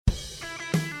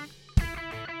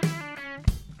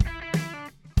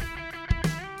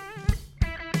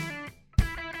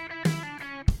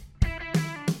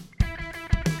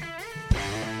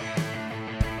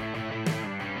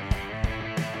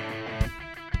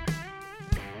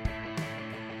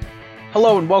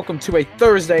Hello and welcome to a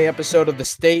Thursday episode of the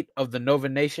State of the Nova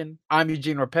Nation. I'm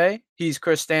Eugene Rapay. He's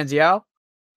Chris Stanzial.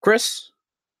 Chris,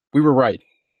 we were right.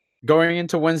 Going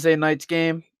into Wednesday night's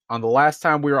game, on the last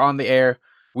time we were on the air,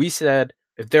 we said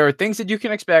if there are things that you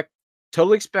can expect,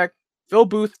 totally expect Phil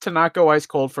Booth to not go ice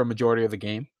cold for a majority of the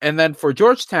game. And then for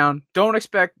Georgetown, don't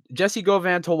expect Jesse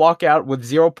Govan to walk out with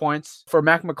 0 points, for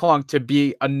Mac McClung to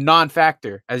be a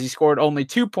non-factor as he scored only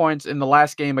 2 points in the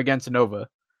last game against Nova.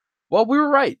 Well, we were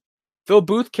right. Phil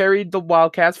Booth carried the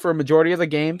Wildcats for a majority of the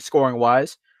game,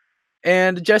 scoring-wise,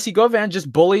 and Jesse Govan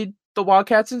just bullied the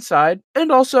Wildcats inside.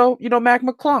 And also, Mac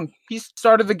McClung, he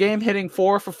started the game hitting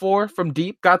 4 for 4 from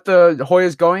deep, got the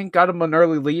Hoyas going, got him an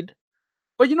early lead.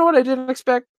 But you know what I didn't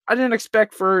expect? I didn't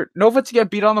expect for Nova to get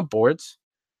beat on the boards,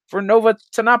 for Nova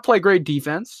to not play great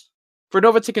defense, for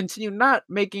Nova to continue not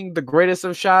making the greatest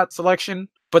of shot selection,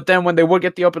 but then when they would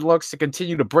get the open looks, to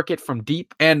continue to brick it from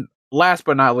deep. And last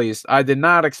but not least, I did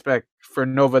not expect for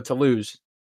Nova to lose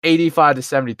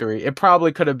 85-73. It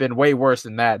probably could have been way worse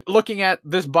than that. Looking at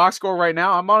this box score right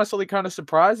now, I'm honestly kind of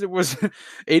surprised it was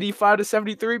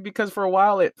 85-73, because for a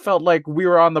while it felt like we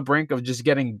were on the brink of just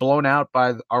getting blown out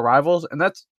by our rivals, and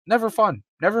that's never fun.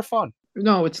 Never fun.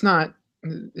 No, it's not,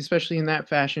 especially in that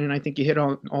fashion, and I think you hit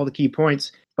on all the key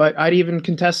points. But I'd even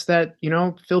contest that,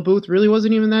 Phil Booth really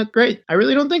wasn't even that great. I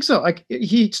really don't think so. Like,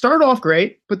 he started off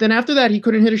great, but then after that, he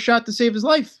couldn't hit a shot to save his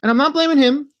life. And I'm not blaming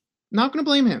him. Not going to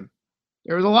blame him.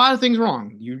 There was a lot of things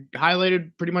wrong. You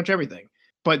highlighted pretty much everything.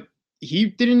 But he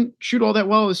didn't shoot all that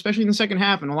well, especially in the second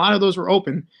half, and a lot of those were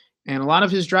open. And a lot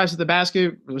of his drives to the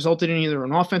basket resulted in either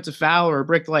an offensive foul or a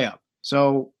brick layup.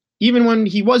 So even when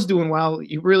he was doing well,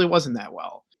 he really wasn't that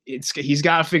well. He's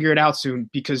got to figure it out soon,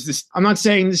 because I'm not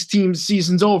saying this team's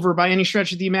season's over by any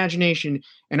stretch of the imagination,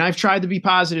 and I've tried to be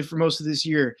positive for most of this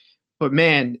year, but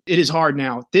man, it is hard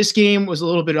now. This game was a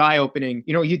little bit eye-opening.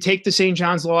 You take the St.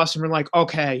 John's loss and we're like,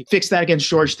 okay, fix that against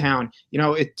Georgetown.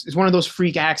 It's one of those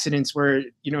freak accidents where,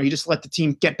 you just let the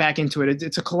team get back into it.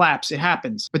 It's a collapse. It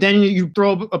happens. But then you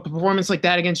throw a performance like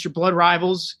that against your blood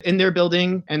rivals in their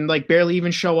building and like barely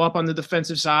even show up on the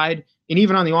defensive side. And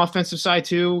even on the offensive side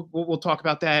too, we'll talk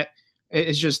about that.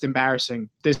 It's just embarrassing.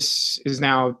 This is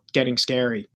now getting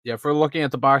scary. Yeah, if we're looking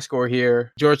at the box score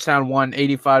here, Georgetown won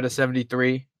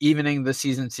 85-73, evening the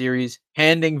season series,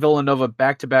 handing Villanova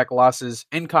back-to-back losses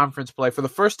in conference play for the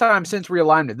first time since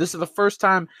realignment. This is the first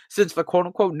time since the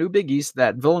quote-unquote new Big East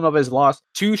that Villanova has lost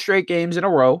 2 straight games in a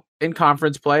row in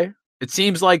conference play. It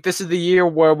seems like this is the year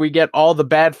where we get all the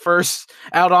bad firsts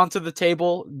out onto the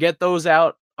table, get those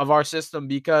out of our system,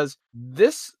 because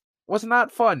this was not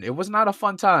fun. It was not a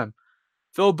fun time.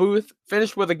 Phil Booth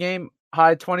finished with a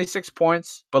game-high 26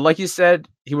 points, but like you said,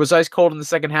 he was ice cold in the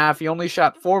second half. He only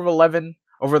shot 4 of 11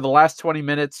 over the last 20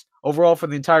 minutes. Overall, for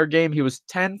the entire game, he was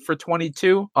 10 for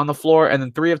 22 on the floor and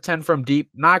then 3 of 10 from deep.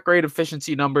 Not great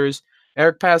efficiency numbers.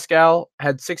 Eric Pascal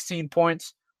had 16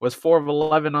 points, was 4 of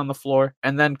 11 on the floor.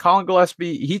 And then Colin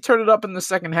Gillespie, he turned it up in the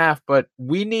second half, but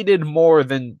we needed more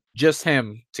than just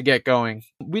him to get going.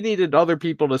 We needed other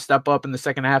people to step up in the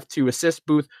second half to assist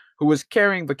Booth, who was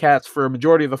carrying the Cats for a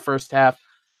majority of the first half.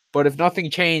 But if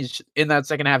nothing changed in that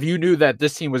second half, you knew that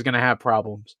this team was going to have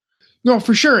problems. No,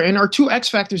 for sure. And our 2 X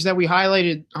factors that we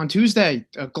highlighted on Tuesday,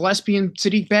 Gillespie and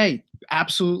Saddiq Bey,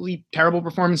 absolutely terrible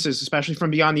performances, especially from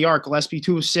beyond the arc. Gillespie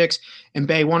 2 of 6 and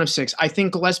Bey 1 of 6. I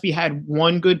think Gillespie had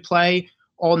one good play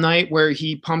all night where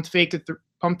he pump faked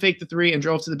the 3 and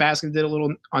drove to the basket and did a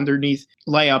little underneath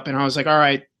layup. And I was like, all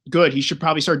right, good. He should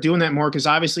probably start doing that more, because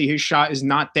obviously his shot is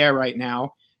not there right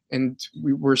now. And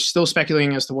we're still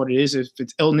speculating as to what it is, if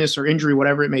it's illness or injury,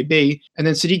 whatever it may be. And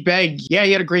then Saddiq Bey, yeah,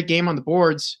 he had a great game on the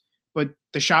boards, but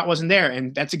the shot wasn't there.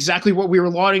 And that's exactly what we were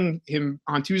lauding him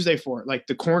on Tuesday for. Like,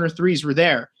 the corner threes were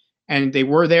there, and they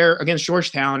were there against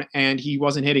Georgetown, and he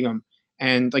wasn't hitting them.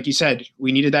 And like you said,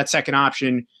 we needed that second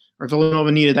option, or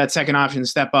Villanova needed that second option to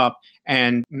step up,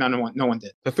 and no one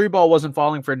did. The 3 ball wasn't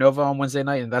falling for Nova on Wednesday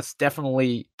night, and that's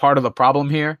definitely part of the problem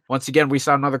here. Once again, we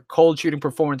saw another cold shooting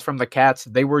performance from the Cats.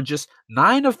 They were just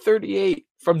 9 of 38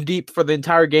 from deep for the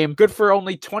entire game, good for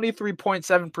only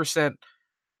 23.7%.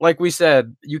 Like we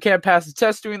said, you can't pass a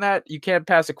test doing that, you can't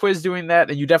pass a quiz doing that,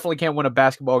 and you definitely can't win a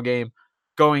basketball game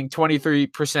going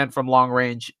 23% from long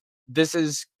range. This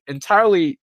is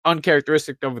entirely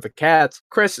uncharacteristic of the Cats.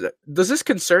 Chris, does this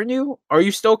concern you? Are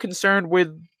you still concerned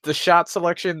with the shot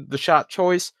selection, the shot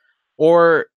choice?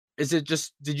 Or is it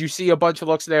just, did you see a bunch of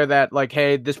looks there that, like,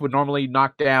 hey, this would normally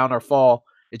knock down or fall?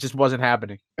 It just wasn't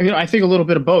happening. I think a little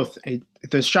bit of both.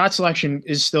 The shot selection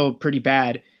is still pretty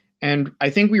bad. And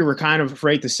I think we were kind of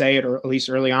afraid to say it, or at least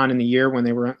early on in the year when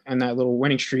they were on that little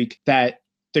winning streak, that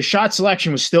the shot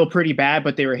selection was still pretty bad,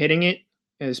 but they were hitting it.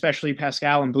 especially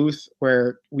Pascal and Booth,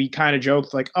 where we kind of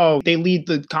joked like, oh, they lead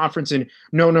the conference in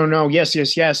no,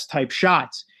 yes type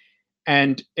shots.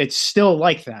 And it's still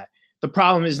like that. The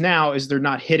problem is now is they're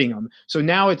not hitting them. So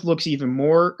now it looks even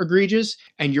more egregious,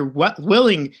 and you're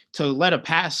willing to let a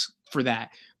pass for that.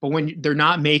 But when they're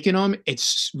not making them,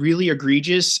 it's really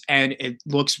egregious and it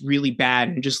looks really bad.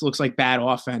 And it just looks like bad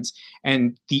offense.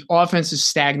 And the offense is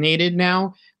stagnated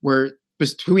now, where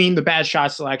between the bad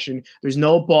shot selection, there's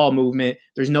no ball movement,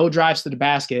 there's no drives to the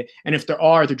basket. And if there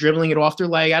are, they're dribbling it off their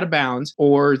leg out of bounds,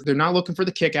 or they're not looking for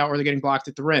the kick out, or they're getting blocked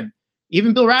at the rim.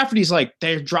 Even Bill Rafferty's like,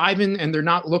 they're driving and they're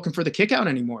not looking for the kick out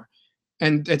anymore.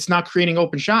 And it's not creating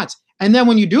open shots. And then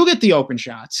when you do get the open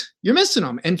shots, you're missing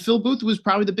them. And Phil Booth was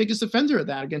probably the biggest offender of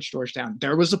that against Georgetown.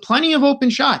 There was plenty of open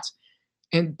shots,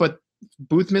 but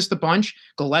Booth missed a bunch.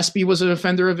 Gillespie was an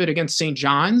offender of it against St.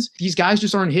 John's. These guys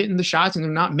just aren't hitting the shots, and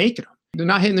they're not making them. They're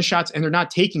not hitting the shots, and they're not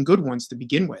taking good ones to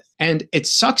begin with. And it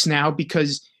sucks now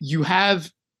because you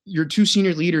have your two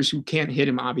senior leaders who can't hit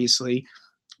him, obviously.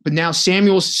 But now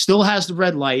Samuels still has the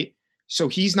red light, so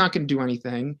he's not going to do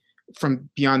anything from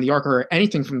beyond the arc or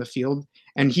anything from the field.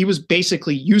 And he was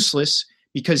basically useless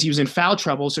because he was in foul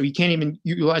trouble, so he can't even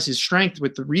utilize his strength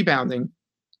with the rebounding.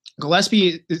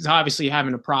 Gillespie is obviously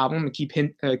having a problem. I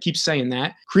keep saying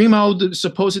that. Cremo, the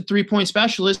supposed three-point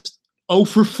specialist, 0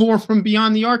 for 4 from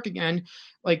beyond the arc again.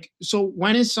 Like, so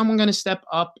when is someone going to step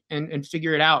up and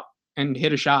figure it out and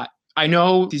hit a shot? I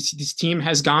know this team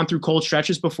has gone through cold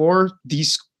stretches before.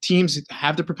 These teams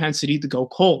have the propensity to go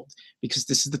cold because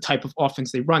this is the type of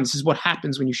offense they run. This is what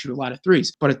happens when you shoot a lot of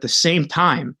threes. But at the same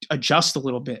time, adjust a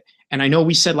little bit. And I know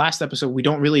we said last episode, we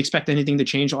don't really expect anything to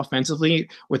change offensively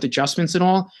with adjustments and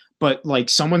all, but like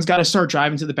someone's got to start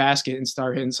driving to the basket and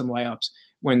start hitting some layups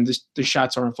when the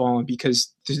shots aren't falling,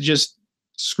 because to just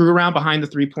screw around behind the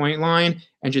 3-point line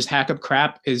and just hack up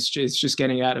crap is just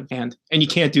getting out of hand. And you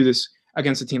can't do this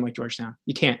against a team like Georgetown.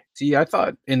 You can't. See, I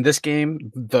thought in this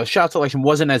game, the shot selection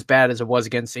wasn't as bad as it was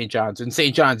against St. John's. In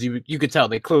St. John's, you could tell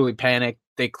they clearly panicked.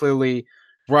 They clearly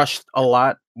rushed a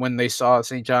lot when they saw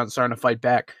St. John's starting to fight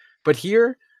back. But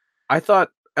here, I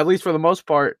thought, at least for the most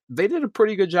part, they did a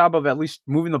pretty good job of at least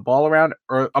moving the ball around,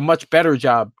 or a much better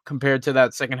job compared to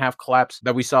that second half collapse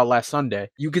that we saw last Sunday.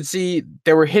 You could see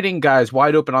they were hitting guys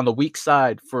wide open on the weak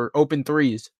side for open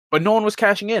threes, but no one was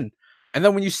cashing in. And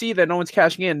then when you see that no one's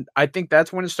cashing in, I think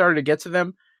that's when it started to get to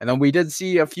them. And then we did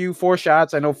see a few 4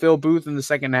 shots. I know Phil Booth in the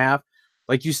second half,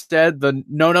 like you said, the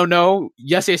no,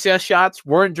 yes shots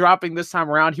weren't dropping this time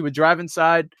around. He would drive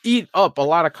inside, eat up a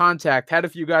lot of contact, had a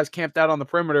few guys camped out on the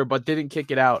perimeter, but didn't kick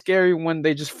it out. Scary when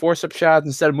they just force up shots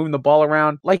instead of moving the ball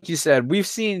around. Like you said, we've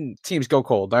seen teams go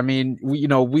cold. I mean,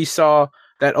 we saw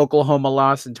that Oklahoma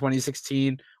loss in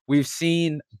 2016. We've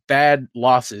seen bad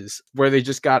losses where they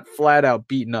just got flat out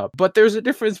beaten up. But there's a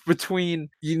difference between,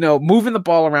 moving the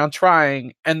ball around,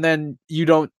 trying, and then you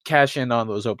don't cash in on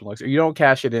those open looks, or you don't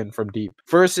cash it in from deep,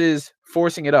 versus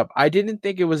forcing it up. I didn't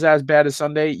think it was as bad as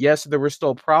Sunday. Yes, there were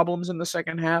still problems in the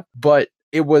second half, but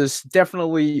it was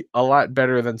definitely a lot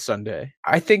better than Sunday.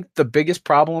 I think the biggest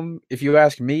problem, if you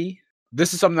ask me,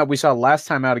 this is something that we saw last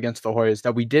time out against the Hoyas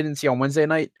that we didn't see on Wednesday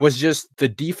night, was just the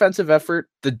defensive effort,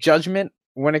 the judgment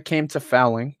when it came to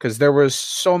fouling, because there was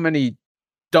so many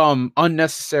dumb,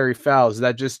 unnecessary fouls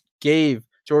that just gave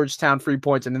Georgetown free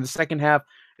points. And in the second half,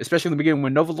 especially in the beginning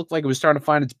when Nova looked like it was starting to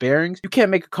find its bearings, you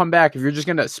can't make a comeback if you're just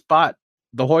going to spot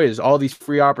the Hoyas all these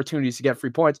free opportunities to get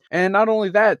free points. And not only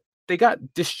that, they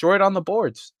got destroyed on the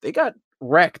boards. They got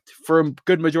wrecked for a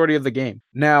good majority of the game.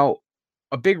 Now,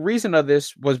 a big reason of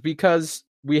this was because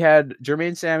we had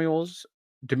Jermaine Samuels,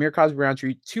 Demir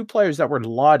Cosby-Roundtree, 2 players that were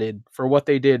lauded for what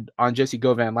they did on Jesse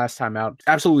Govan last time out,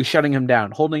 absolutely shutting him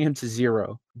down, holding him to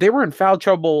 0. They were in foul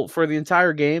trouble for the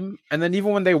entire game, and then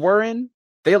even when they were in,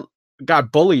 they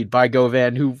got bullied by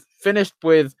Govan, who finished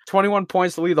with 21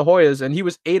 points to lead the Hoyas, and he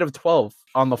was 8 of 12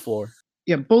 on the floor.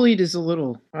 Yeah, bullied is a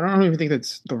little, I don't even think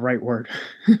that's the right word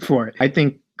for it. I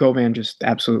think Govan just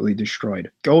absolutely destroyed.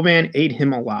 Govan ate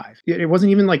him alive. It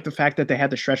wasn't even like the fact that they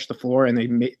had to stretch the floor and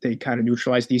they kind of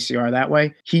neutralized DCR that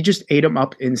way. He just ate him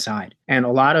up inside. And a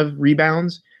lot of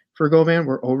rebounds for Govan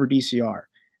were over DCR.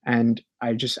 And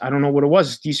I don't know what it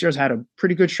was. DCR's had a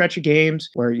pretty good stretch of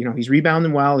games where, he's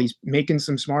rebounding well. He's making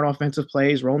some smart offensive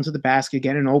plays, rolling to the basket,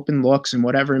 getting open looks and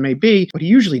whatever it may be. But he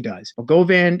usually does. But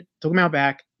Govan took him out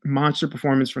back. Monster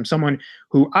performance from someone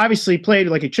who obviously played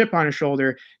like a chip on his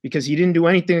shoulder because he didn't do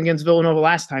anything against Villanova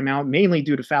last time out, mainly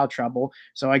due to foul trouble.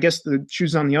 So I guess the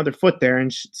shoe's on the other foot there,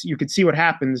 and you could see what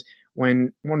happens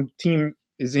when one team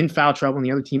is in foul trouble and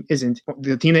the other team isn't.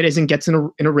 The team that isn't gets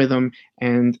in a rhythm,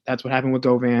 and that's what happened with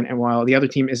Govan. And while the other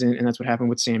team isn't, and that's what happened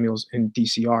with Samuels and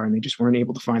DCR, and they just weren't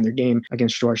able to find their game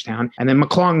against Georgetown. And then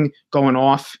McClung going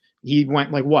off. He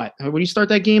went like what? When you start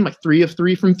that game, like 3 of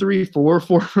 3 from 3, 4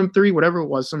 from 3, whatever it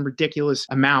was, some ridiculous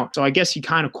amount. So I guess he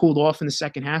kind of cooled off in the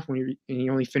second half when he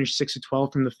only finished 6 of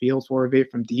 12 from the field, 4 of 8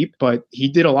 from deep. But he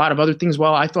did a lot of other things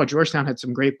well. I thought Georgetown had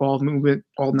some great ball movement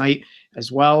all night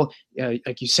as well.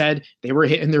 Like you said, they were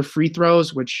hitting their free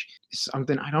throws, which is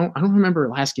something I don't remember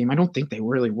last game. I don't think they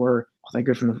really were all that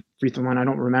good from the free throw line. I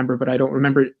don't remember, but I don't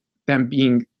remember them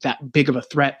being that big of a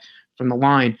threat from the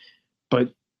line.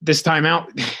 But this time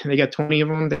out, they got 20 of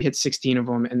them. They hit 16 of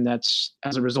them, and that's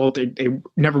as a result. They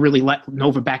never really let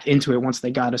Nova back into it once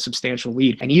they got a substantial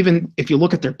lead. And even if you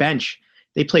look at their bench,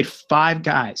 they played 5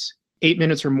 guys, 8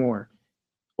 minutes or more.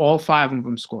 All 5 of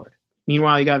them scored.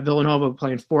 Meanwhile, you got Villanova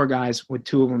playing 4 guys with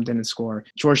 2 of them didn't score.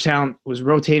 Georgetown was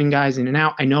rotating guys in and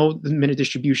out. I know the minute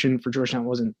distribution for Georgetown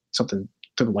wasn't something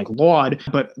to like laud,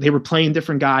 but they were playing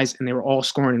different guys and they were all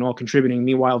scoring and all contributing.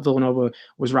 Meanwhile, Villanova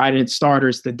was riding its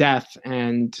starters to death,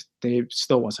 and they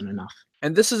still wasn't enough.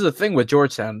 And this is the thing with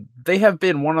Georgetown. They have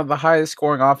been one of the highest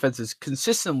scoring offenses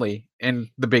consistently in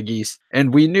the Big East.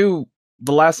 And we knew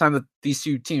the last time that these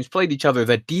two teams played each other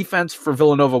that defense for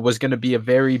Villanova was going to be a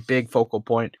very big focal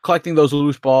point. Collecting those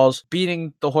loose balls,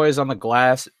 beating the Hoyas on the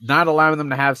glass, not allowing them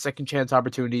to have second chance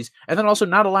opportunities, and then also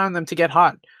not allowing them to get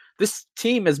hot. This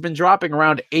team has been dropping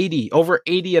around 80, over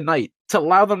 80 a night. To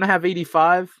allow them to have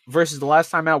 85 versus the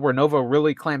last time out where Nova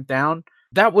really clamped down,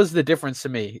 that was the difference to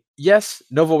me. Yes,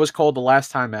 Nova was cold the last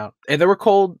time out, and they were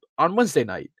cold on Wednesday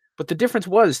night. But the difference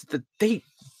was that they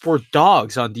were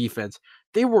dogs on defense.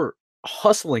 They were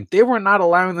hustling. They were not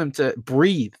allowing them to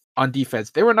breathe on defense.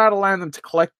 They were not allowing them to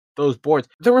collect those boards.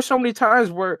 There were so many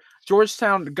times where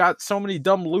Georgetown got so many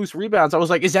dumb loose rebounds. I was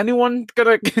like, is everyone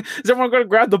gonna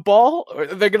grab the ball? Or are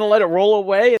they gonna let it roll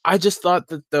away? I just thought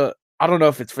that I don't know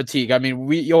if it's fatigue. I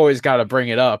mean, you always gotta bring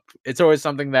it up. It's always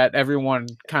something that everyone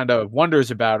kind of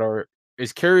wonders about or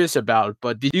is curious about.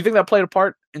 But do you think that played a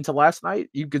part into last night?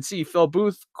 You could see Phil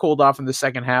Booth cooled off in the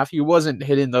second half. He wasn't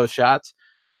hitting those shots.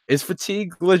 Is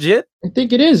fatigue legit? I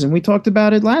think it is. And we talked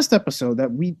about it last episode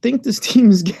that we think this team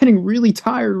is getting really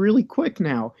tired really quick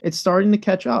now. It's starting to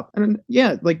catch up. And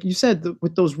yeah, like you said,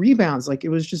 with those rebounds, like it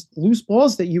was just loose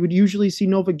balls that you would usually see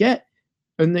Nova get,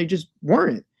 and they just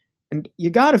weren't. And you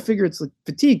got to figure it's like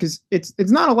fatigue because it's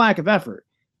not a lack of effort.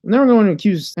 I'm never going to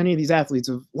accuse any of these athletes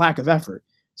of lack of effort.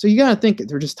 So you got to think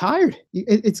they're just tired.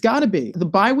 It's got to be. The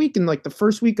bye week and like the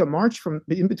first week of March from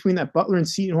in between that Butler and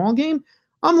Seton Hall game,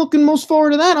 I'm looking most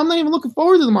forward to that. I'm not even looking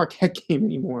forward to the Marquette game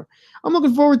anymore. I'm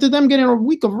looking forward to them getting a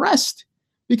week of rest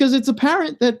because it's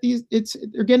apparent that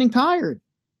they're getting tired.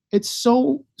 It's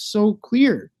so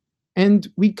clear. And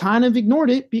we kind of ignored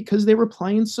it because they were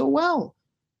playing so well.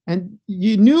 And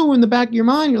you knew in the back of your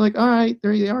mind, you're like, all right,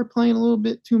 they are playing a little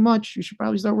bit too much. You should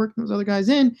probably start working those other guys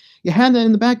in. You had that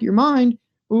in the back of your mind,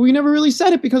 but we never really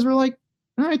said it because we're like,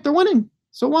 all right, they're winning.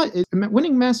 So what?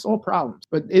 Winning masks all problems,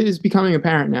 but it is becoming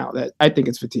apparent now that I think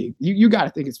it's fatigue. You got to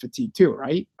think it's fatigue too,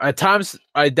 right? At times,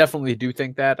 I definitely do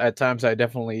think that. At times, I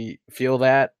definitely feel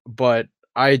that, but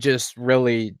I just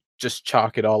really just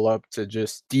chalk it all up to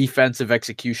just defensive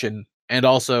execution. And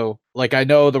also, like, I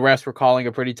know the refs were calling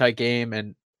a pretty tight game,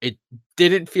 and it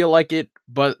didn't feel like it,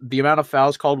 but the amount of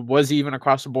fouls called was even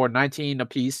across the board, 19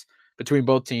 apiece between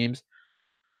both teams.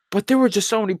 But there were just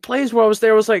so many plays where I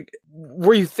was like,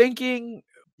 were you thinking,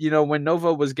 when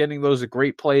Nova was getting those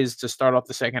great plays to start off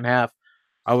the second half,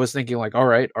 I was thinking like, all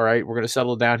right, we're going to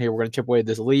settle down here. We're going to chip away at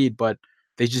this lead. But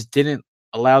they just didn't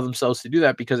allow themselves to do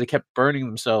that because they kept burning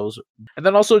themselves. And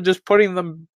then also just putting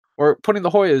the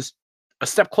Hoyas a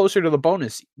step closer to the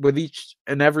bonus with each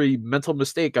and every mental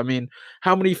mistake. I mean,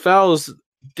 how many fouls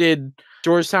did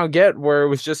Georgetown get where it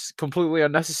was just completely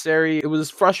unnecessary? It was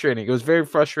frustrating. It was very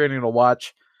frustrating to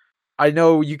watch. I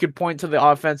know you could point to the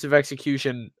offensive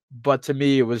execution, but to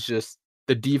me, it was just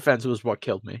the defense was what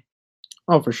killed me.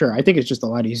 Oh, for sure. I think it's just a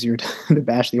lot easier to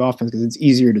bash the offense because it's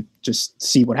easier to just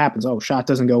see what happens. Oh, shot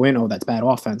doesn't go in. Oh, that's bad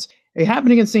offense. It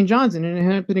happened against St. John's and it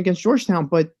happened against Georgetown,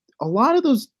 but a lot of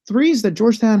those threes that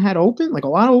Georgetown had open, like a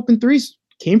lot of open threes,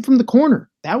 came from the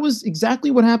corner. That was exactly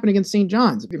what happened against St.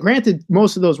 John's. Granted,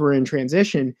 most of those were in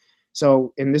transition,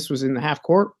 and this was in the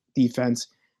half-court defense,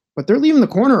 but they're leaving the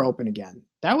corner open again.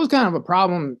 That was kind of a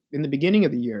problem in the beginning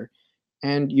of the year,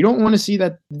 and you don't want to see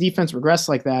that defense regress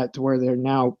like that to where they're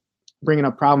now bringing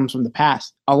up problems from the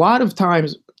past. A lot of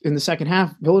times in the second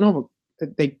half, Villanova,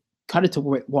 they cut it to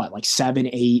like 7,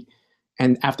 8,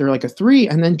 and after like a 3,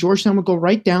 and then Georgetown would go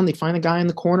right down. They'd find a guy in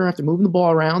the corner after moving the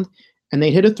ball around, and they'd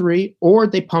hit a 3, or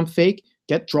they pump fake,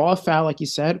 draw a foul, like you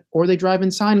said, or they drive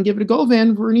inside and give it a go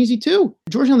van for an easy 2.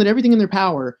 Georgetown did everything in their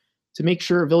power to make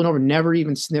sure Villanova never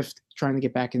even sniffed trying to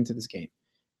get back into this game.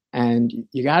 And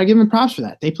you got to give them props for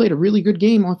that. They played a really good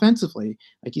game offensively.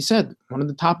 Like you said, one of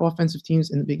the top offensive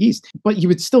teams in the Big East. But you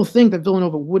would still think that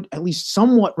Villanova would at least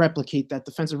somewhat replicate that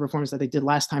defensive performance that they did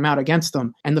last time out against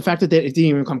them. And the fact that it didn't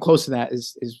even come close to that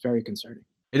is very concerning.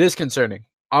 It is concerning.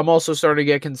 I'm also starting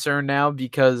to get concerned now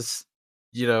because,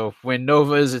 when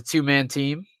Nova is a two-man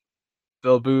team,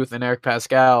 Phil Booth and Eric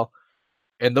Pascal,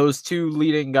 and those two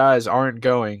leading guys aren't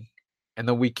going, and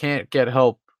then we can't get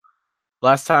help.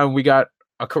 Last time we got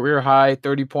a career-high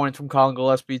 30 points from Colin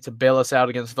Gillespie to bail us out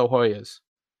against the Hoyas,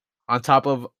 on top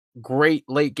of great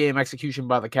late-game execution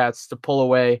by the Cats to pull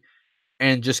away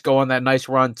and just go on that nice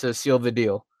run to seal the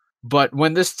deal. But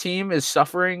when this team is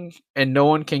suffering and no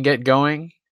one can get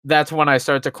going, that's when I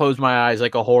start to close my eyes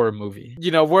like a horror movie.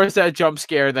 Where's that jump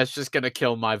scare that's just going to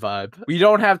kill my vibe? We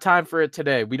don't have time for it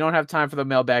today. We don't have time for the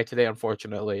mailbag today,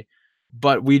 unfortunately.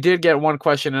 But we did get one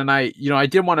question, and I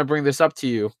did want to bring this up to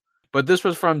you. But this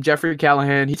was from Jeffrey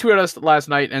Callahan. He tweeted us last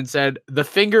night and said, "The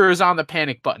finger is on the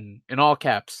panic button," in all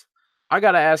caps. I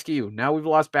got to ask you, now we've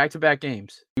lost back-to-back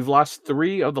games. We've lost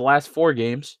 3 of the last 4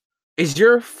 games. Is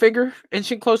your finger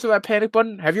inching close to that panic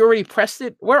button? Have you already pressed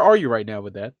it? Where are you right now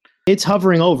with that? It's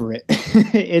hovering over it.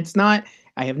 It's not,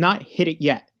 I have not hit it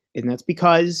yet. And that's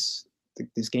because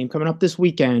this game coming up this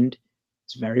weekend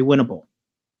is very winnable.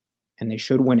 And they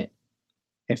should win it.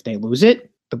 If they lose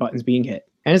it, the button's being hit.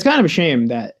 And it's kind of a shame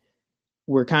that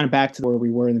we're kind of back to where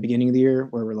we were in the beginning of the year,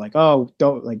 where we're like, oh,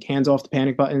 don't, like, hands off the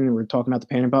panic button. And we're talking about the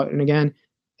panic button again.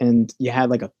 And you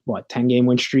had like a 10-game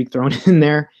win streak thrown in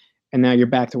there. And now you're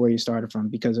back to where you started from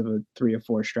because of a 3 or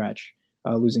 4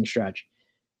 losing stretch.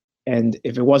 And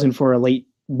if it wasn't for a late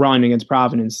run against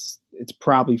Providence, it's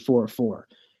probably 4-4.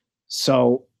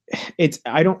 So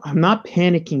I'm not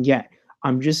panicking yet.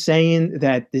 I'm just saying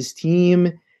that this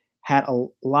team had a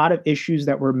lot of issues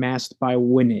that were masked by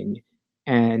winning.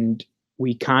 And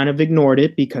we kind of ignored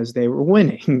it because they were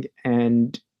winning.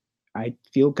 And I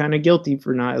feel kind of guilty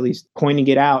for not at least pointing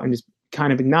it out and just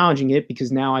kind of acknowledging it,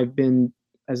 because now I've been,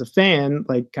 as a fan,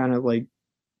 kind of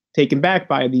taken back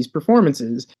by these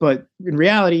performances. But in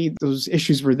reality, those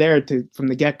issues were there from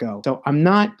the get-go. So I'm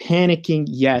not panicking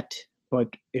yet, but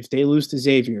if they lose to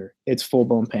Xavier, it's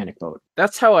full-blown panic mode.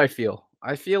 That's how I feel.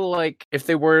 I feel like if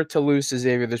they were to lose to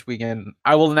Xavier this weekend,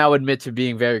 I will now admit to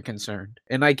being very concerned.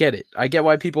 And I get it. I get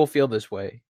why people feel this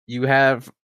way. You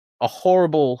have a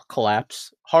horrible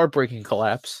collapse, heartbreaking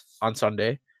collapse on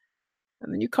Sunday,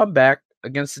 and then you come back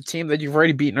against a team that you've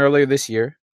already beaten earlier this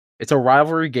year. It's a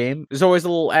rivalry game. There's always a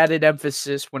little added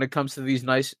emphasis when it comes to these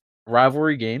nice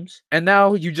rivalry games. And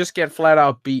now you just get flat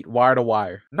out beat wire to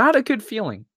wire. Not a good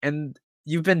feeling. And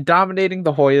you've been dominating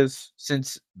the Hoyas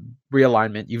since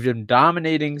realignment. You've been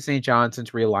dominating St. John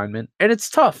since realignment. And it's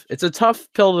tough. It's a tough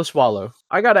pill to swallow.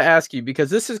 I got to ask you,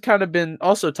 because this has kind of been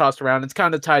also tossed around. It's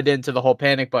kind of tied into the whole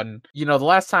panic button. The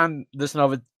last time this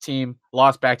Nova team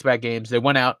lost back-to-back games, they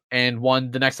went out and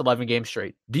won the next 11 games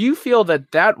straight. Do you feel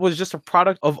that that was just a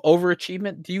product of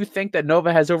overachievement? Do you think that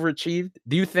Nova has overachieved?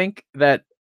 Do you think that,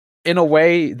 in a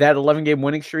way, that 11-game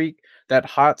winning streak, that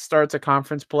hot start to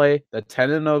conference play, the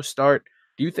 10-0 start,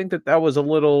 do you think that that was a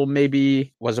little,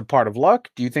 maybe was a part of luck?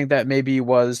 Do you think that maybe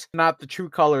was not the true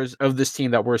colors of this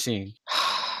team that we're seeing?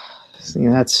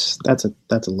 That's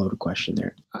a loaded question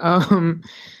there.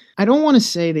 I don't want to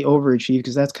say they overachieved,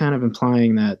 because that's kind of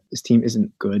implying that this team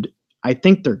isn't good. I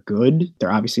think they're good.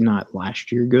 They're obviously not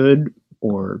last year good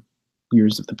or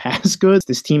years of the past good.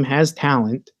 This team has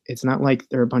talent. It's not like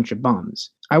they're a bunch of bums.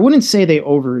 I wouldn't say they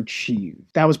overachieved.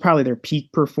 That was probably their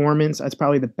peak performance. That's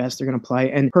probably the best they're going to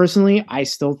play. And personally, I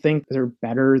still think they're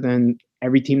better than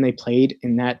every team they played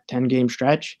in that 10-game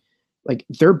stretch. Like,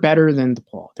 they're better than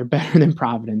DePaul. They're better than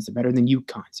Providence. They're better than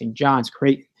UConn, St. John's,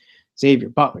 Creighton, Xavier,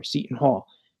 Butler, Seton Hall,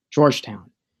 Georgetown.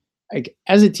 Like,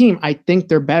 as a team, I think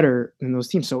they're better than those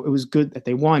teams. So it was good that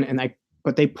they won.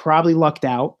 But they probably lucked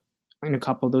out in a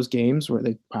couple of those games where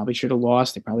they probably should have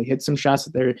lost. They probably hit some shots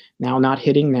that they're now not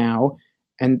hitting now.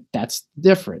 And that's the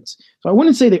difference. So I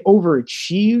wouldn't say they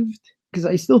overachieved, because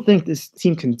I still think this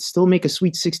team can still make a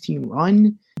Sweet 16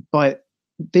 run, but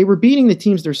they were beating the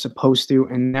teams they're supposed to,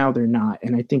 and now they're not.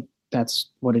 And I think that's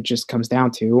what it just comes down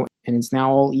to. And it's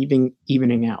now all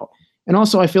evening out. And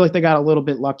also, I feel like they got a little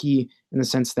bit lucky in the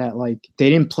sense that, like, they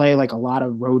didn't play like a lot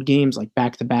of road games, like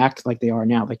back to back, like they are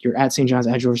now. Like, you're at St. John's,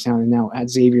 at Georgetown, and now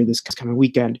at Xavier this coming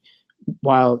weekend.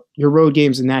 While your road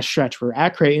games in that stretch were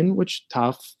at Creighton, which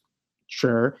tough,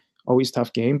 sure, always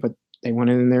tough game, but they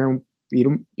went in there and beat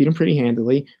them pretty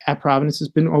handily. At Providence has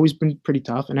always been pretty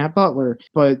tough, and at Butler.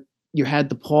 But You had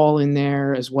DePaul in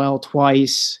there as well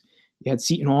twice. You had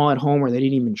Seton Hall at home where they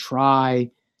didn't even try.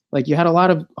 Like, you had a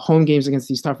lot of home games against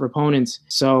these tougher opponents.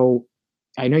 So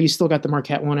I know you still got the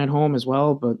Marquette one at home as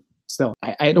well, but still,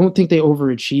 I don't think they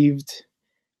overachieved,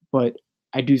 but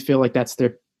I do feel like that's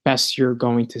their best you're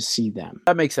going to see them.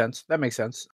 That makes sense. That makes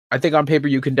sense. I think on paper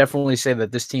you can definitely say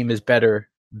that this team is better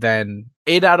than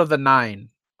 8 out of the 9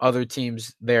 other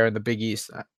teams there in the Big East.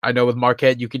 I know with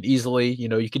Marquette you could easily,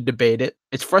 you could debate it.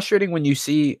 It's frustrating when you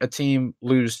see a team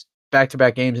lose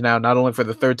back-to-back games now, not only for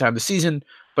the third time this season,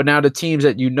 but now the teams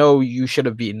that you should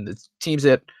have beaten. The teams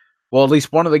that, well, at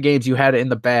least one of the games you had it in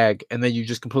the bag, and then you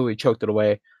just completely choked it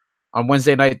away. On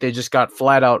Wednesday night, they just got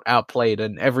flat out outplayed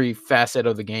in every facet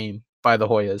of the game by the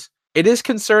Hoyas. It is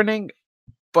concerning,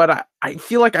 but I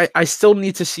feel like I still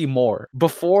need to see more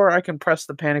before I can press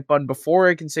the panic button, before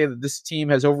I can say that this team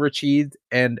has overachieved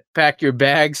and pack your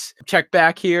bags, check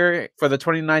back here for the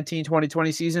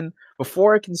 2019-2020 season.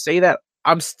 Before I can say that,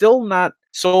 I'm still not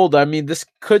sold. I mean, this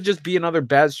could just be another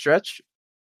bad stretch.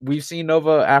 We've seen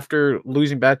Nova, after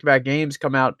losing back-to-back games,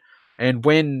 come out and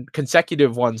win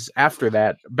consecutive ones after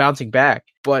that, bouncing back.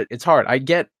 But it's hard. I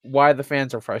get why the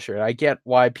fans are frustrated. I get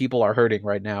why people are hurting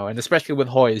right now, and especially with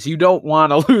Hoyas. You don't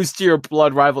want to lose to your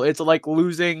blood rival. It's like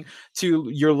losing to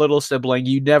your little sibling.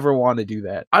 You never want to do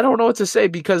that. I don't know what to say,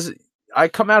 because I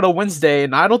come out of Wednesday,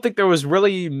 and I don't think there was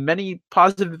really many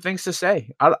positive things to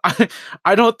say.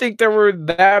 I don't think there were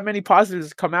that many positives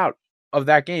to come out of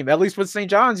that game. At least with St.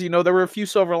 John's, there were a few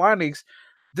silver linings.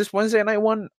 This Wednesday night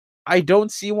one, I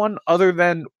don't see one other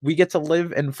than we get to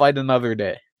live and fight another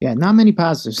day. Yeah, not many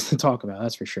positives to talk about,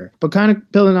 that's for sure. But kind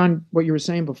of building on what you were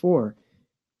saying before,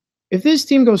 if this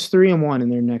team goes 3-1 in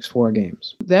their next 4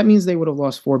 games, that means they would have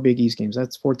lost 4 Big East games.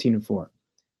 That's 14-4.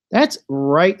 That's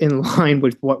right in line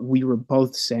with what we were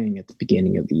both saying at the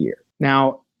beginning of the year.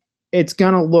 Now, it's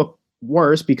going to look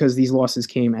worse because these losses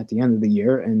came at the end of the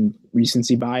year, and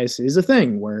recency bias is a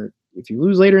thing where if you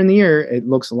lose later in the year, it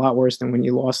looks a lot worse than when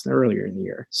you lost earlier in the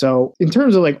year. So in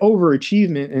terms of like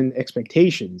overachievement and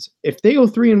expectations, if they go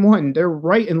 3-1, they're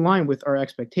right in line with our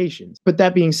expectations. But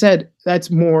that being said, that's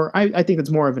more, I think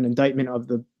that's more of an indictment of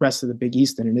the rest of the Big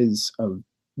East than it is of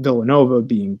Villanova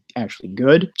being actually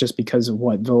good, just because of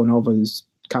what Villanova's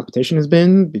competition has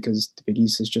been, because the Big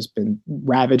East has just been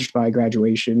ravaged by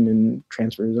graduation and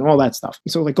transfers and all that stuff.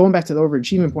 So like going back to the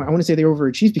overachievement point, I want to say they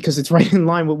overachieved because it's right in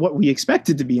line with what we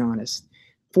expected, to be honest.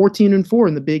 14-4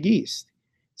 in the Big East.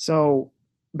 So,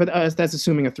 but that's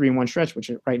assuming a 3-1 stretch, which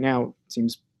right now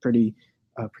seems pretty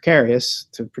precarious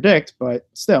to predict, but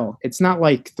still, it's not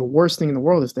like the worst thing in the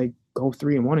world if they go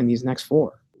 3-1 in these next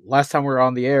 4. Last time we were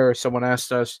on the air, someone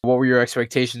asked us, what were your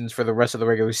expectations for the rest of the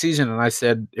regular season? And I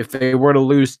said, if they were to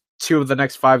lose 2 of the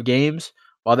next 5 games,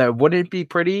 while that wouldn't be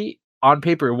pretty, on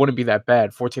paper, it wouldn't be that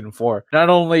bad, 14-4. Not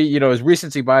only, is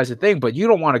recency bias a thing, but you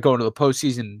don't want to go into the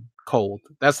postseason cold.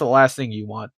 That's the last thing you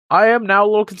want. I am now a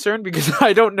little concerned because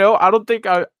I don't know. I don't think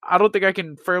I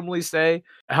can firmly say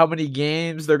how many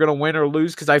games they're going to win or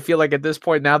lose, because I feel like at this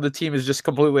point now the team is just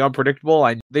completely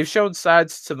unpredictable. They've shown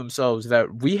sides to themselves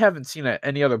that we haven't seen at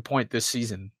any other point this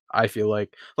season, I feel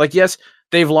like. Yes,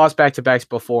 they've lost back-to-backs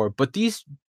before, but these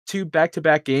 2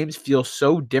 back-to-back games feel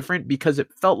so different because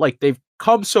it felt like they've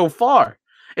come so far.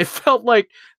 It felt like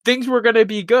things were going to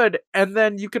be good, and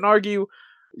then you can argue,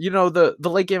 the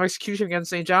late game execution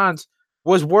against St. John's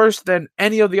was worse than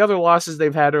any of the other losses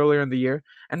they've had earlier in the year,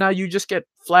 and now you just get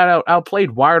flat out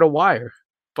outplayed wire to wire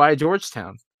by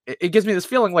Georgetown. It gives me this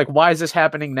feeling like, why is this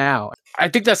happening now? I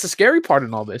think that's the scary part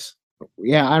in all this.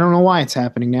 Yeah, I don't know why it's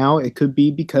happening now. It could be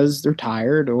because they're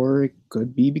tired, or it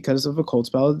could be because of a cold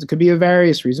spell. It could be a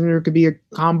various reason, or it could be a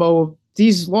combo of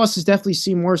these losses. Definitely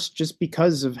seem worse just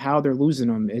because of how they're losing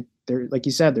them. They're, like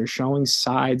you said, they're showing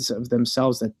sides of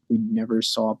themselves that we never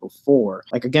saw before.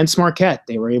 Like against Marquette,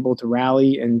 they were able to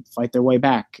rally and fight their way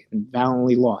back and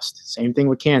valiantly lost. Same thing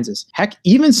with Kansas. Heck,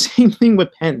 even same thing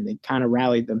with Penn. They kind of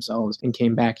rallied themselves and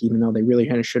came back, even though they really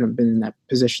shouldn't have been in that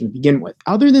position to begin with.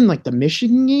 Other than like the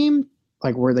Michigan game,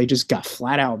 like where they just got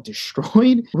flat out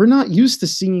destroyed, we're not used to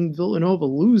seeing Villanova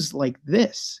lose like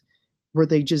this, where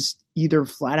they just either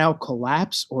flat out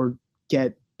collapse or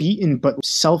get beaten, but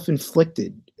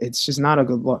self-inflicted. It's just not a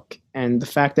good look. And the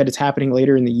fact that it's happening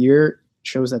later in the year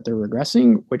shows that they're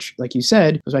regressing, which, like you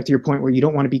said, goes back to your point where you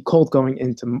don't want to be cold going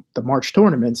into the March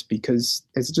tournaments, because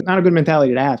it's just not a good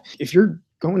mentality to have. If you're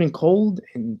going in cold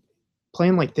and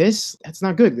playing like this, that's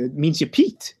not good. It means you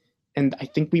peaked. And I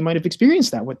think we might have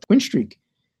experienced that with the win streak.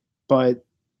 But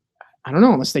I don't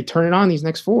know, unless they turn it on these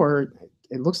next 4,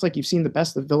 it looks like you've seen the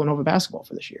best of Villanova basketball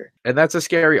for this year. And that's a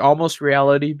scary almost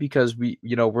reality because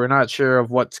we're not sure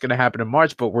of what's going to happen in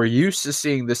March, but we're used to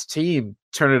seeing this team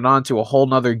turn it on to a whole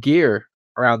nother gear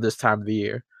around this time of the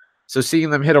year. So seeing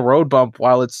them hit a road bump,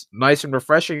 while it's nice and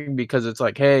refreshing because it's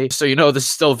like, hey, so this is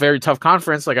still a very tough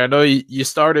conference. Like, I know you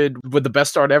started with the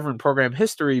best start ever in program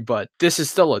history, but this is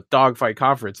still a dogfight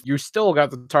conference. You still got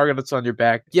the targets on your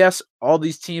back. Yes, all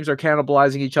these teams are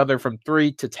cannibalizing each other from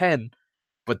 3 to 10,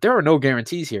 but there are no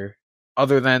guarantees here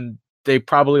other than they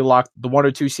probably locked the 1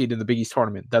 or 2 seed in the Big East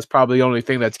tournament. That's probably the only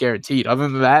thing that's guaranteed. Other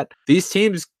than that, these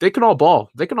teams, they can all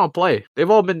ball. They can all play.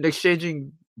 They've all been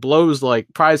exchanging blows like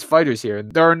prize fighters here.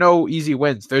 There are no easy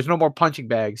wins. There's no more punching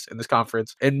bags in this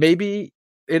conference. And maybe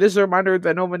it is a reminder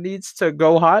that Nova needs to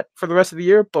go hot for the rest of the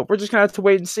year, but we're just going to have to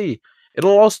wait and see.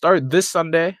 It'll all start this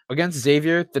Sunday against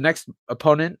Xavier, the next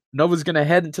opponent. Nova's going to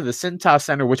head into the Cintas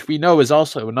Center, which we know is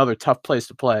also another tough place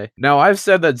to play. Now, I've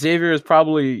said that Xavier is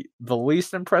probably the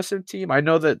least impressive team. I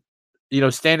know that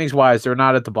standings-wise, they're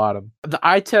not at the bottom. The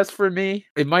eye test for me,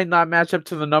 it might not match up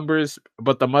to the numbers,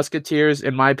 but the Musketeers,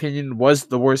 in my opinion, was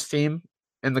the worst team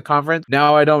in the conference.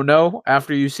 Now, I don't know.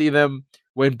 After you see them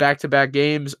win back-to-back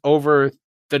games over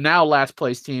the now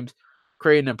last-place teams,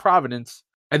 Creighton and Providence,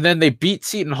 and then they beat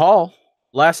Seton Hall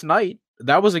last night.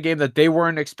 That was a game that they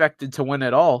weren't expected to win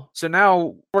at all. So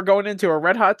now we're going into a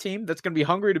red-hot team that's going to be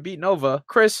hungry to beat Nova.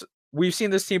 Chris, we've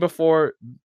seen this team before.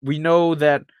 We know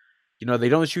that they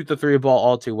don't shoot the three ball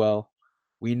all too well.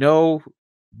 We know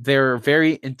they're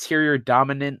very interior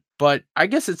dominant, but I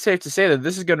guess it's safe to say that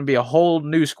this is going to be a whole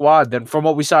new squad than from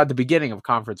what we saw at the beginning of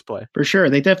conference play. For sure.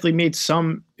 They definitely made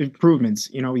some improvements.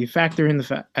 You factor in the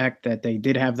fact that they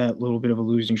did have that little bit of a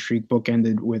losing streak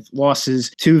bookended with losses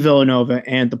to Villanova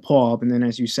and DePaul. And then,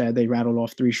 as you said, they rattled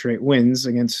off 3 straight wins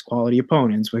against quality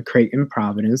opponents with Creighton,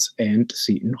 Providence, and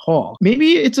Seton Hall.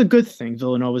 Maybe it's a good thing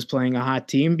Villanova's playing a hot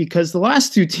team because the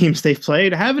last 2 teams they've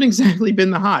played haven't exactly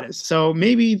been the hottest. So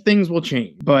maybe things will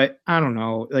change. But I don't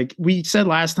know. Like we said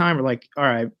last time, we're like, all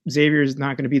right, Xavier's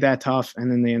not going to be that tough. And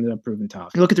then they ended up proving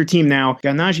tough. You look at their team now.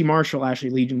 Got Najee Marshall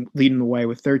actually leading the way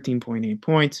with 13.8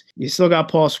 points. You still got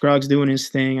Paul Scruggs doing his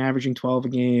thing, averaging 12 a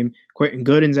game. Quentin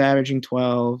Gooden's averaging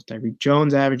 12. Tyreek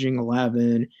Jones averaging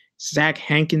 11. Zach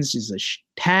Hankins is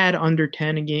a tad under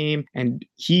 10 a game, and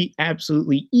he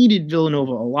absolutely eated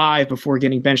Villanova alive before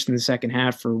getting benched in the second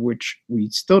half, for which we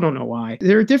still don't know why.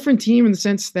 They're a different team in the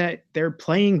sense that they're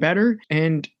playing better,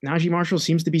 and Najee Marshall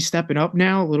seems to be stepping up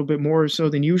now a little bit more so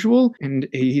than usual, and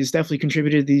he's definitely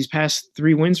contributed these past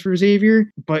 3 wins for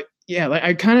Xavier. But yeah,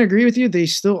 I kind of agree with you. They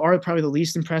still are probably the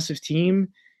least impressive team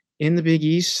in the Big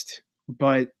East,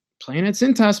 but playing at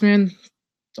Cintas, man,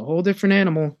 it's a whole different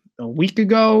animal. A week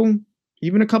ago,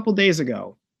 even a couple days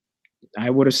ago,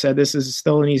 I would have said this is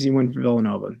still an easy win for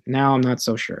Villanova. Now I'm not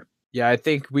so sure. Yeah, I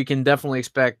think we can definitely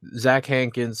expect Zach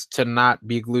Hankins to not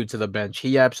be glued to the bench.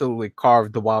 He absolutely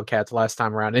carved the Wildcats last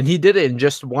time around, and he did it in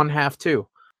just one half too.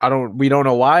 We don't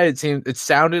know why. It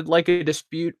sounded like a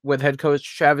dispute with head coach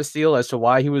Travis Steele as to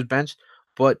why he was benched,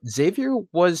 but Xavier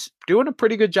was doing a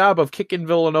pretty good job of kicking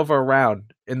Villanova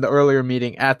around in the earlier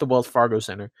meeting at the Wells Fargo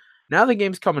Center. Now the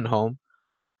game's coming home.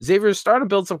 Xavier's starting to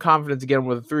build some confidence again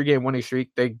with a 3-game winning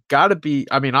streak. They got to be,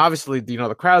 obviously,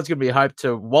 the crowd's going to be hyped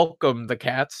to welcome the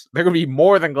Cats. They're going to be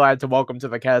more than glad to welcome to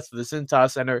the Cats to the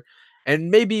Cintas Center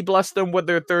and maybe bless them with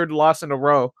their 3rd loss in a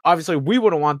row. Obviously, we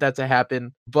wouldn't want that to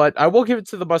happen, but I will give it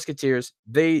to the Musketeers.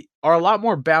 They are a lot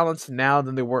more balanced now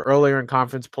than they were earlier in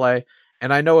conference play.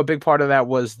 And I know a big part of that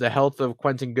was the health of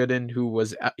Quentin Gooden, who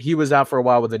was out for a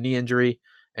while with a knee injury.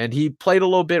 And he played a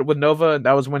little bit with Nova, and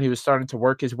that was when he was starting to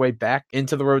work his way back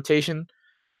into the rotation.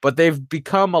 But they've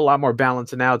become a lot more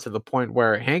balanced now to the point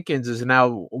where Hankins is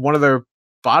now one of their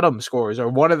bottom scorers, or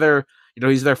one of their,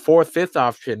 he's their 4th, 5th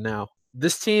option now.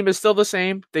 This team is still the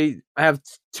same. They have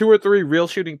 2 or 3 real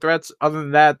shooting threats. Other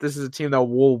than that, this is a team that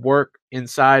will work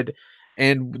inside.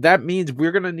 And that means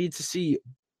we're going to need to see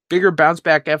bigger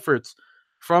bounce-back efforts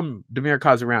from Demir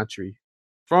Kazarantry,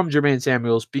 from Jermaine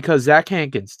Samuels, because Zach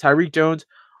Hankins, Tyreek Jones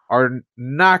are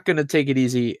not going to take it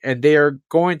easy, and they are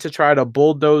going to try to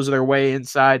bulldoze their way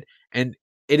inside, and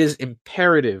it is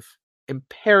imperative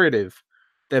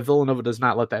that Villanova does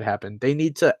not let that happen. They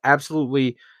need to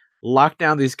absolutely lock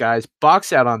down these guys,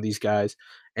 box out on these guys,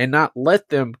 and not let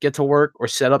them get to work or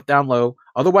set up down low.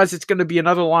 Otherwise, it's going to be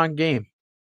another long game.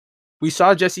 We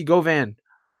saw Jesse Govan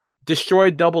destroy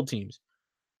double teams,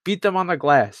 beat them on the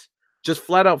glass, just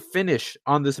flat out finish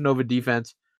on this Nova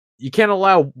defense. You can't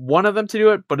allow one of them to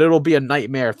do it, but it'll be a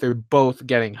nightmare if they're both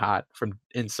getting hot from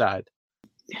inside.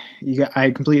 I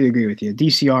completely agree with you.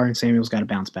 DCR and Samuels got to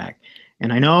bounce back.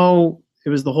 And I know it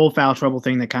was the whole foul trouble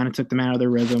thing that kind of took them out of their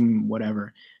rhythm,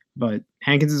 whatever. But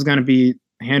Hankins is going to be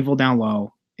a handful down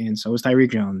low, and so is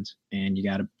Tyreek Jones. And you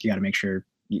gotta make sure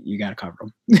you got to cover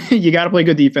them. You got to play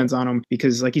good defense on them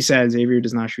because, like you said, Xavier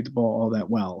does not shoot the ball all that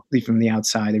well. At least from the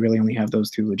outside, they really only have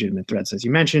those two legitimate threats, as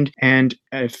you mentioned. And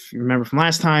if you remember from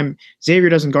last time, Xavier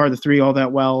doesn't guard the three all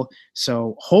that well.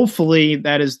 So hopefully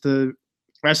that is the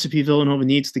recipe Villanova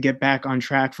needs to get back on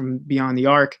track from beyond the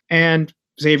arc. And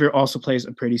Xavier also plays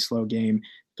a pretty slow game,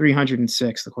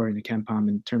 306th according to KenPom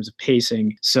in terms of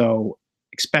pacing. So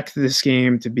expect this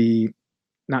game to be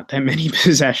not that many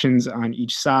possessions on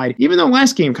each side, even though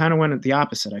last game kind of went at the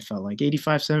opposite. I felt like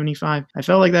 85-75. I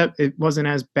felt like that it wasn't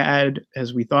as bad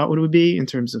as we thought it would be in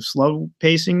terms of slow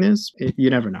pacing this. You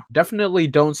never know. Definitely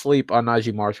don't sleep on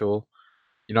Najee Marshall.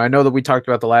 I know that we talked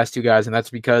about the last two guys, and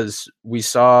that's because we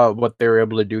saw what they were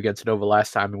able to do against Nova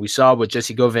last time, and we saw what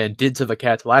Jesse Govan did to the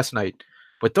Cats last night.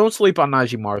 But don't sleep on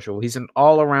Najee Marshall. He's an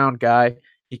all-around guy.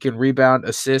 He can rebound,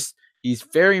 assist. He's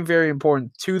very, very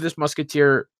important to this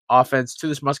Musketeer offense, to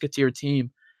this Musketeer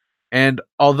team. And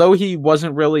although he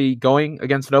wasn't really going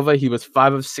against Nova, he was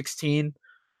 5 of 16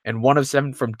 and 1 of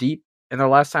 7 from deep in their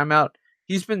last time out.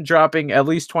 He's been dropping at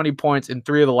least 20 points in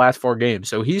 3 of the last 4 games.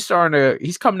 So he's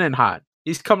coming in hot.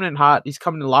 He's coming in hot. He's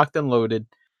coming in locked and loaded.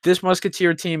 This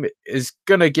Musketeer team is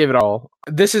going to give it all.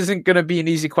 This isn't going to be an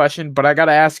easy question, but I got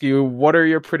to ask you, what are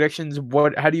your predictions?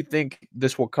 How do you think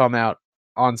this will come out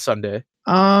on Sunday?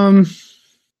 I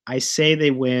say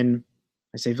they win.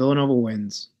 I say Villanova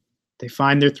wins. They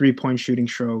find their 3-point shooting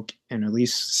stroke and at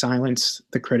least silence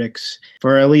the critics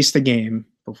for at least the game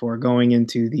before going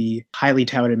into the highly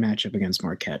touted matchup against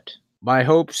Marquette. My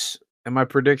hopes and my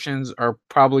predictions are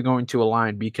probably going to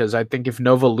align because I think if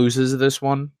Nova loses this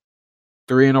one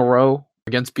 3 in a row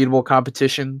against beatable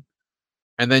competition,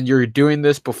 and then you're doing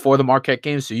this before the Marquette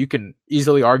game, so you can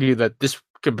easily argue that this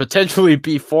could potentially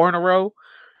be 4 in a row,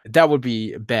 that would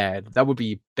be bad. That would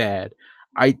be bad.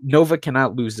 Nova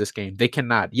cannot lose this game. They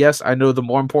cannot. Yes, I know the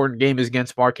more important game is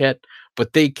against Marquette,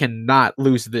 but they cannot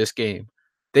lose this game.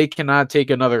 They cannot take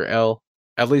another L,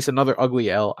 at least another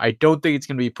ugly L. I don't think it's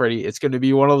going to be pretty. It's going to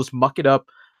be one of those muck it up,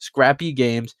 scrappy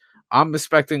games. I'm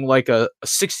expecting like a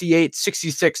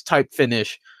 68-66 type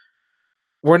finish.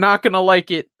 We're not going to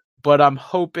like it, but I'm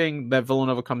hoping that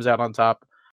Villanova comes out on top.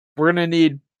 We're going to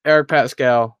need Eric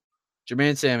Pascal,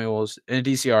 Jermaine Samuels, and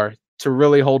DCR to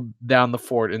really hold down the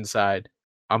fort inside.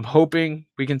 I'm hoping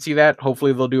we can see that.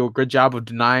 Hopefully they'll do a good job of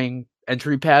denying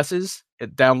entry passes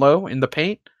down low in the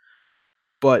paint,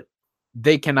 but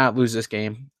they cannot lose this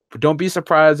game. But don't be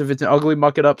surprised if it's an ugly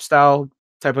muck it up style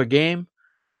type of game,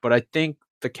 but I think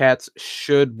the Cats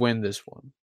should win this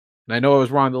one. And I know I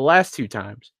was wrong the last 2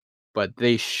 times, but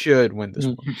they should win this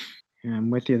one. I'm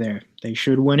with you there. They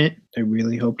should win it. I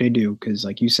really hope they do because,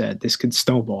 like you said, this could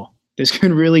snowball. This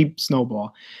could really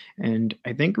snowball. And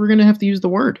I think we're going to have to use the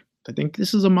word. I think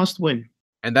this is a must win.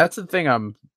 And that's the thing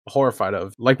I'm horrified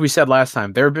of. Like we said last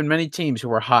time, there have been many teams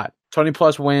who are hot,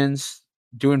 20-plus wins,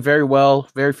 doing very well,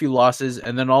 very few losses,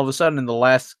 and then all of a sudden in the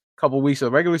last couple of weeks of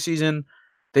the regular season,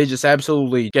 they just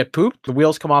absolutely get pooped. The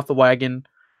wheels come off the wagon,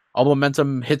 all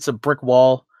momentum hits a brick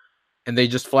wall, and they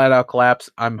just flat out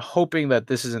collapse. I'm hoping that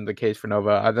this isn't the case for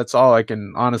Nova. That's all I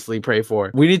can honestly pray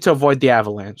for. We need to avoid the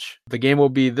avalanche. The game will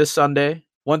be this Sunday,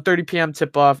 1:30 p.m.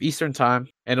 tip-off Eastern Time,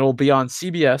 and it'll be on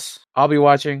CBS. I'll be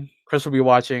watching, Chris will be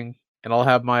watching, and I'll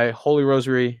have my Holy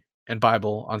Rosary and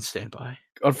Bible on standby.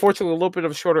 Unfortunately, a little bit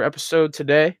of a shorter episode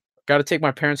today. Got to take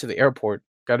my parents to the airport.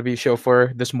 Got to be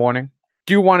chauffeur this morning.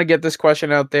 Do want to get this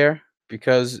question out there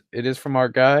because it is from our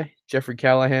guy, Jeffrey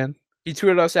Callahan. He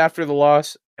tweeted us after the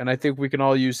loss, and I think we can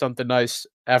all use something nice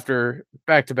after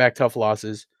back-to-back tough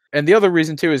losses. And the other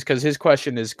reason, too, is because his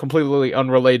question is completely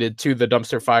unrelated to the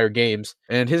dumpster fire games.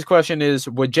 And his question is,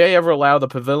 would Jay ever allow the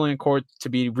Pavilion Court to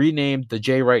be renamed the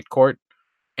Jay Wright Court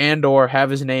and or have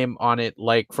his name on it,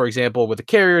 like, for example, with the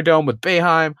Carrier Dome with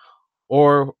Boeheim,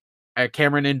 or at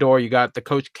Cameron Indoor, you got the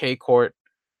Coach K Court?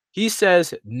 He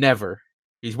says never.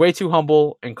 He's way too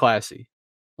humble and classy.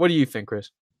 What do you think,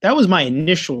 Chris? That was my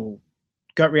initial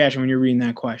gut reaction when you're reading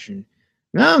that question.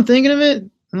 Now I'm thinking of it.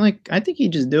 I'm like, I think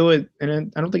he'd just do it.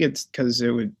 And I don't think it's because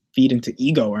it would feed into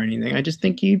ego or anything. I just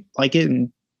think he'd like it.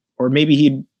 Or maybe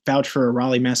he'd vouch for a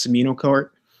Raleigh Massimino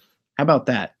court. How about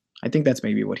that? I think that's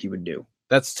maybe what he would do.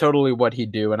 That's totally what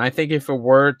he'd do. And I think if it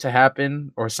were to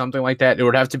happen or something like that, it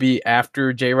would have to be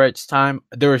after Jay Wright's time.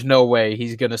 There is no way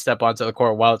he's going to step onto the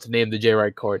court while it's named the Jay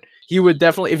Wright Court. He would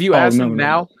definitely, if you ask him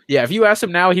now, if you ask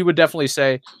him now, he would definitely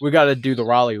say, we got to do the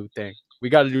Raleigh thing. We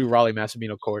got to do Raleigh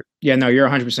Massimino Court. Yeah, no, you're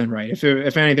 100% right.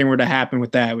 If anything were to happen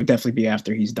with that, it would definitely be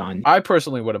after he's done. I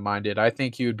personally wouldn't mind it. I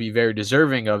think he would be very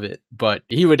deserving of it, but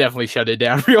he would definitely shut it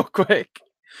down real quick.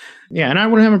 Yeah, and I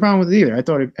wouldn't have a problem with it either. I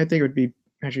think it would be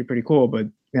actually pretty cool, but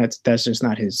that's just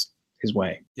not his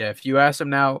way. Yeah, if you ask him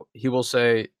now, he will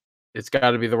say it's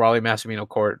got to be the Raleigh Massimino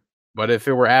court. But if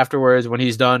it were afterwards, when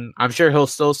he's done, I'm sure he'll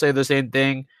still say the same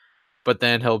thing. But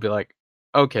then he'll be like,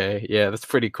 okay, yeah, that's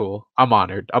pretty cool. I'm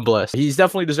honored. I'm blessed. He's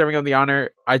definitely deserving of the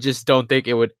honor. I just don't think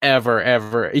it would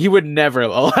he would never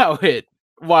allow it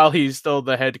while he's still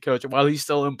the head coach, while he's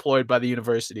still employed by the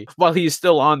university, while he's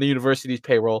still on the university's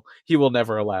payroll. He will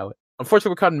never allow it.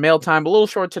 Unfortunately, we're cutting mail time a little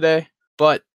short today,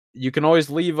 but you can always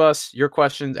leave us your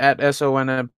questions at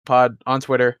SONMPod on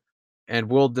Twitter, and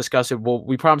we'll discuss it.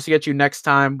 We promise to get you next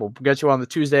time. We'll get you on the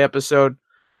Tuesday episode.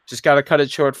 Just got to cut it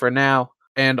short for now.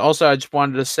 And also, I just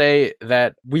wanted to say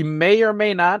that we may or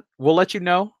may not, we'll let you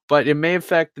know, but it may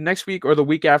affect the next week or the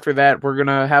week after that. We're going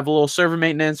to have a little server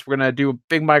maintenance. We're going to do a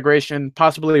big migration,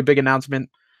 possibly a big announcement,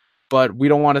 but we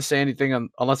don't want to say anything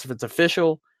unless if it's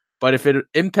official. But if it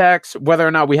impacts whether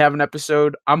or not we have an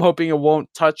episode, I'm hoping it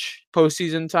won't touch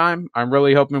postseason time. I'm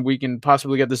really hoping we can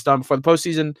possibly get this done before the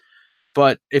postseason.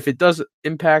 But if it does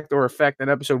impact or affect an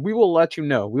episode, we will let you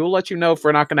know. We will let you know if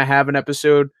we're not going to have an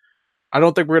episode. I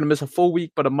don't think we're going to miss a full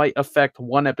week, but it might affect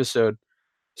one episode.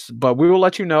 But we will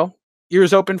let you know.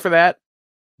 Ears open for that.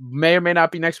 May or may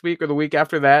not be next week or the week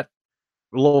after that.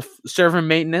 A little server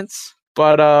maintenance.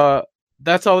 But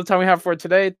that's all the time we have for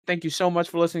today. Thank you so much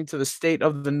for listening to the State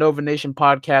of the Nova Nation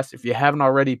podcast. If you haven't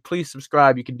already, please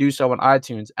subscribe. You can do so on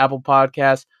iTunes, Apple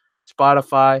Podcasts,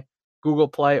 Spotify, Google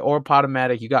Play, or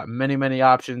Podomatic. You got many, many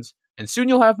options. And soon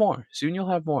you'll have more.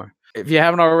 If you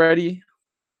haven't already,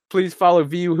 please follow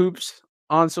VU Hoops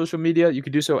on social media. You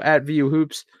can do so at VU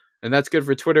Hoops, and that's good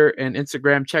for Twitter and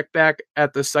Instagram. Check back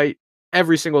at the site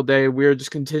every single day. We're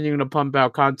just continuing to pump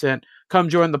out content. Come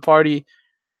join the party.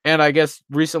 And I guess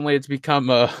recently it's become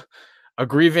a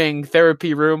grieving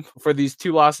therapy room for these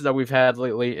 2 losses that we've had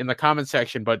lately in the comment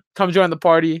section. But come join the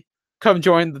party. Come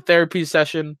join the therapy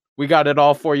session. We got it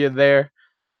all for you there.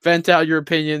 Vent out your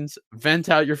opinions. Vent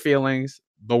out your feelings.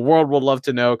 The world will love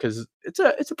to know because it's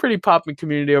a pretty popping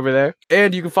community over there.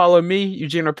 And you can follow me,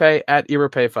 Eugene Rapay, at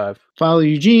eRapay5. Follow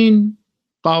Eugene,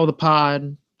 follow the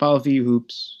pod, follow VU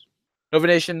Hoops. Nova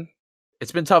Nation,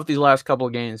 it's been tough these last couple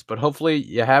of games, but hopefully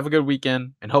you have a good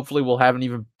weekend, and hopefully we'll have an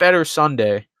even better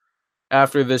Sunday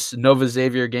after this Nova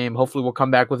Xavier game. Hopefully we'll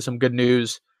come back with some good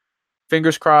news.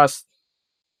 Fingers crossed.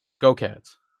 Go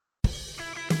Cats.